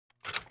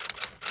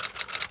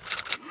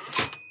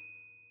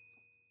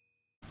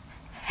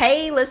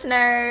Hey,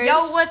 listeners!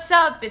 Yo, what's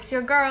up? It's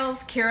your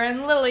girls, Kira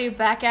and Lily,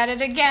 back at it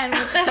again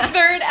with the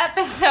third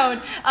episode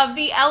of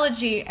the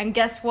Elegy. And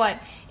guess what?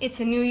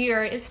 It's a new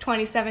year. It's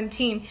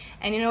 2017.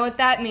 And you know what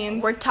that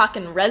means? We're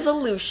talking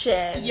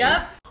resolutions.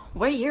 Yep.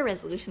 What are your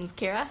resolutions,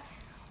 Kira?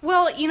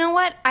 Well, you know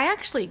what? I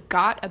actually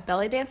got a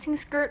belly dancing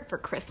skirt for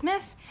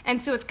Christmas, and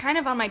so it's kind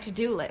of on my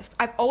to-do list.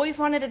 I've always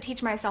wanted to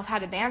teach myself how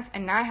to dance,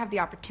 and now I have the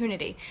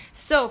opportunity.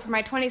 So for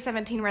my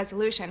 2017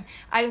 resolution,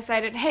 I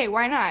decided, hey,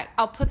 why not?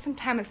 I'll put some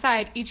time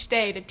aside each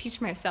day to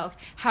teach myself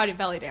how to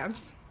belly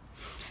dance.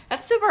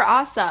 That's super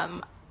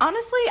awesome.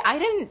 Honestly, I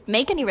didn't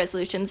make any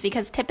resolutions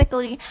because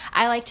typically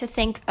I like to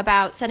think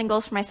about setting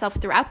goals for myself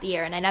throughout the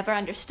year, and I never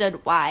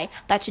understood why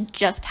that should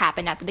just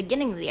happen at the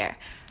beginning of the year.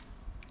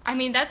 I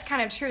mean, that's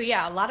kind of true,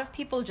 yeah. A lot of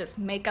people just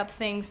make up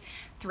things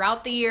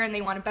throughout the year and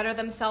they want to better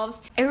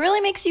themselves. It really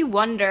makes you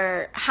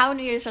wonder how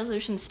New Year's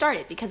resolutions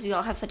started because we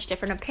all have such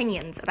different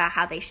opinions about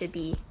how they should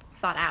be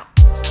thought out.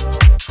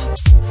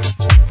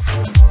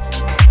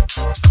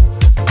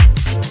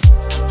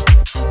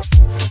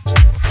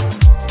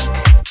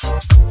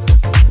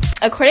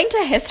 According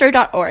to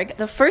history.org,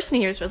 the first New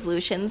Year's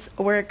resolutions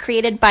were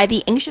created by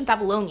the ancient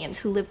Babylonians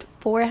who lived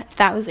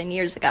 4,000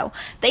 years ago.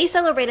 They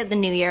celebrated the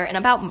New Year in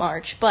about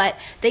March, but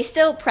they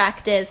still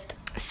practiced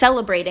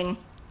celebrating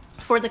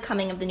for the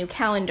coming of the new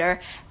calendar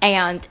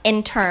and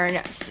in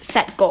turn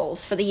set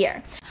goals for the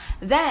year.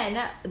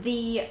 Then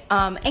the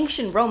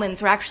ancient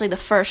Romans were actually the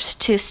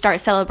first to start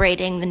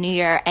celebrating the New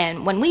Year,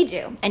 and when we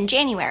do in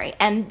January.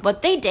 And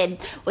what they did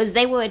was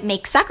they would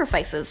make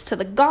sacrifices to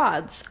the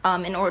gods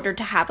in order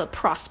to have a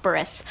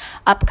prosperous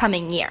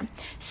upcoming year.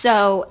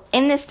 So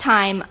in this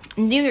time,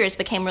 New Year's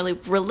became really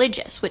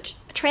religious, which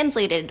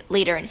translated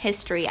later in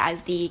history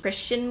as the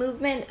Christian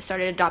movement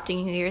started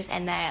adopting New Year's,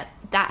 and that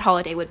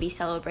holiday would be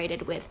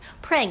celebrated with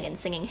praying and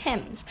singing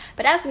hymns.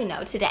 But as we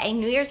know today,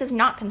 New Year's is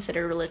not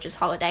considered a religious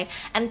holiday,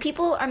 and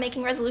people are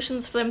making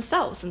resolutions for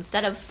themselves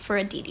instead of for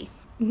a deity.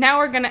 Now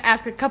we're going to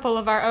ask a couple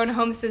of our own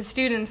Homestead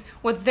students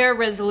what their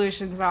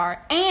resolutions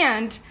are,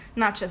 and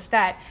not just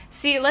that,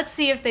 let's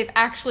see if they've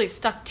actually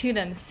stuck to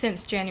them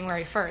since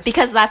January 1st.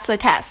 Because that's the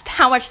test.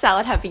 How much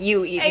salad have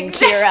you eaten,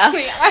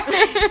 Exactly.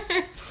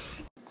 Kira?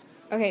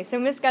 Okay, so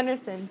Miss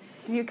Gunderson,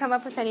 did you come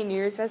up with any New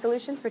Year's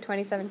resolutions for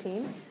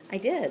 2017? I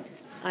did.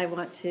 I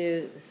want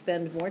to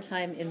spend more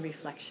time in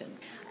reflection.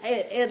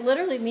 It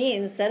literally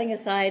means setting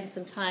aside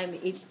some time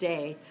each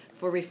day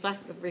for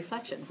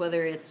reflection,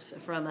 whether it's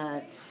from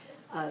a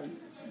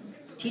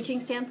teaching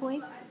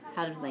standpoint,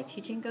 how did my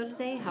teaching go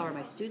today, how are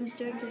my students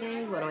doing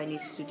today, what do I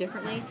need to do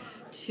differently,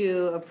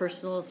 to a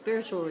personal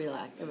spiritual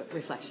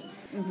reflection.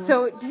 Mm-hmm.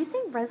 So do you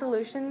think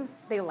resolutions,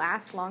 they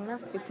last long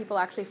enough? Do people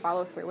actually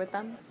follow through with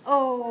them?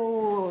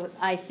 Oh,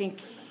 I think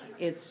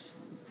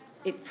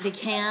they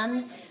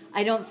can.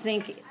 I don't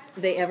think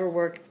they ever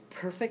work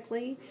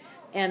perfectly.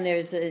 And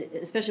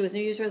especially with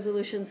New Year's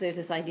resolutions, there's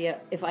this idea,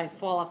 if I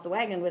fall off the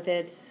wagon with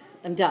it,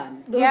 I'm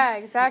done. Oops, yeah,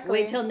 exactly.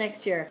 Wait till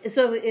next year.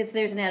 So if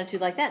there's an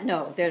attitude like that,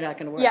 no, they're not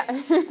going to work.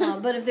 Yeah.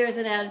 But if there's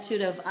an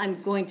attitude of,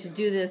 I'm going to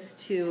do this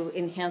to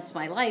enhance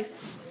my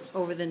life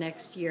over the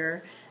next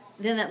year,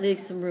 then that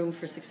leaves some room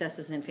for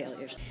successes and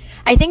failures.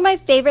 I think my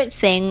favorite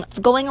thing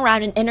going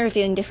around and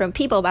interviewing different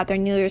people about their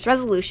New Year's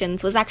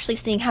resolutions was actually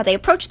seeing how they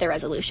approach their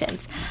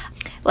resolutions.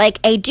 Like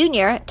a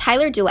junior,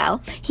 Tyler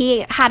Duell,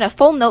 he had a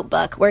full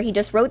notebook where he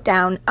just wrote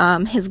down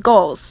his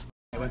goals.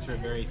 I went through a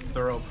very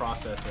thorough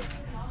process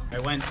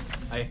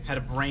I had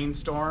a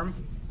brainstorm,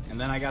 and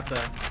then I got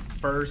the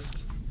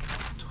first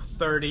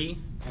 30,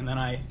 and then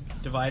I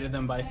divided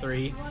them by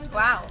 3.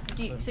 Wow.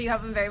 So you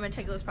have a very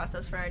meticulous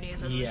process for our New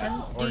Year's resolutions?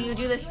 Yes. Do you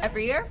do this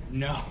every year?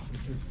 No,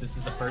 this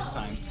is the first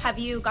time. Have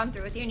you gone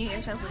through with your New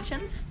Year's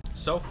resolutions?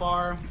 So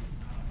far,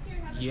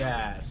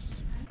 yes.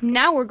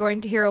 Now we're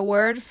going to hear a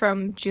word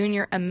from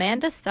junior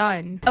Amanda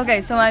Sun.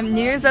 Okay, so my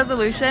New Year's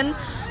resolution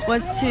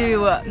was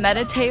to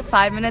meditate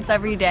 5 minutes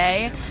every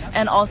day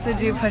and also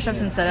do push-ups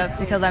and sit-ups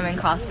because I'm in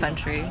cross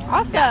country.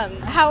 Awesome.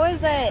 Yeah. How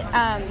is it?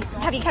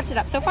 Have you kept it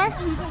up so far?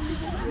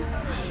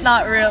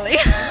 Not really.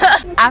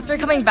 After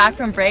coming back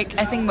from break,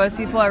 I think most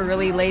people are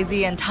really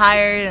lazy and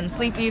tired and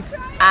sleepy.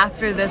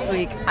 After this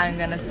week, I'm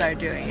going to start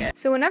doing it.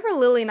 So whenever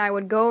Lily and I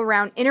would go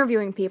around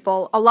interviewing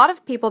people, a lot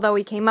of people that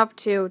we came up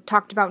to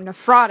talked about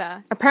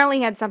Nefrata.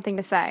 Apparently had something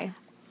to say.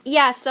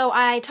 Yeah, so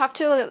I talked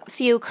to a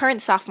few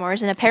current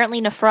sophomores, and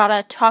apparently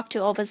Nefrata talked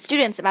to all of his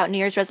students about New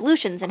Year's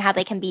resolutions and how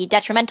they can be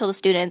detrimental to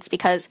students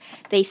because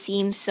they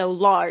seem so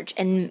large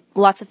and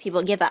lots of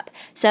people give up.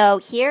 So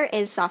here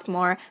is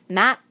sophomore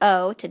Matt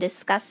O. to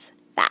discuss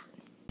that.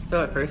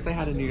 So at first I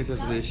had a New Year's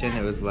resolution.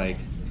 It was like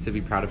to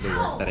be proud of the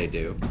work that I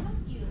do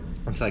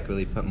and to like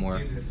really put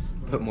more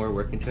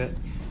work into it.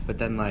 But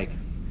then like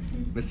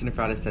Mr.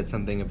 Nefrata said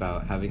something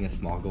about having a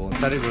small goal. I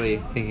started really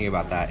thinking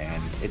about that,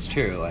 and it's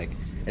true. Like,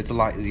 it's a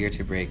lot easier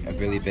to break a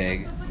really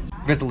big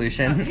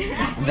resolution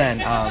than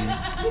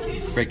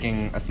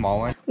breaking a small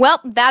one.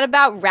 Well, that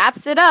about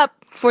wraps it up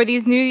for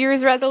these New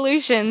Year's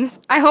resolutions.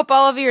 I hope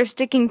all of you are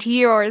sticking to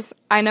yours.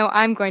 I know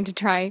I'm going to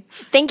try.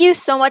 Thank you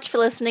so much for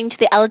listening to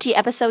the Elegy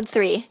Episode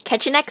 3.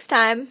 Catch you next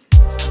time.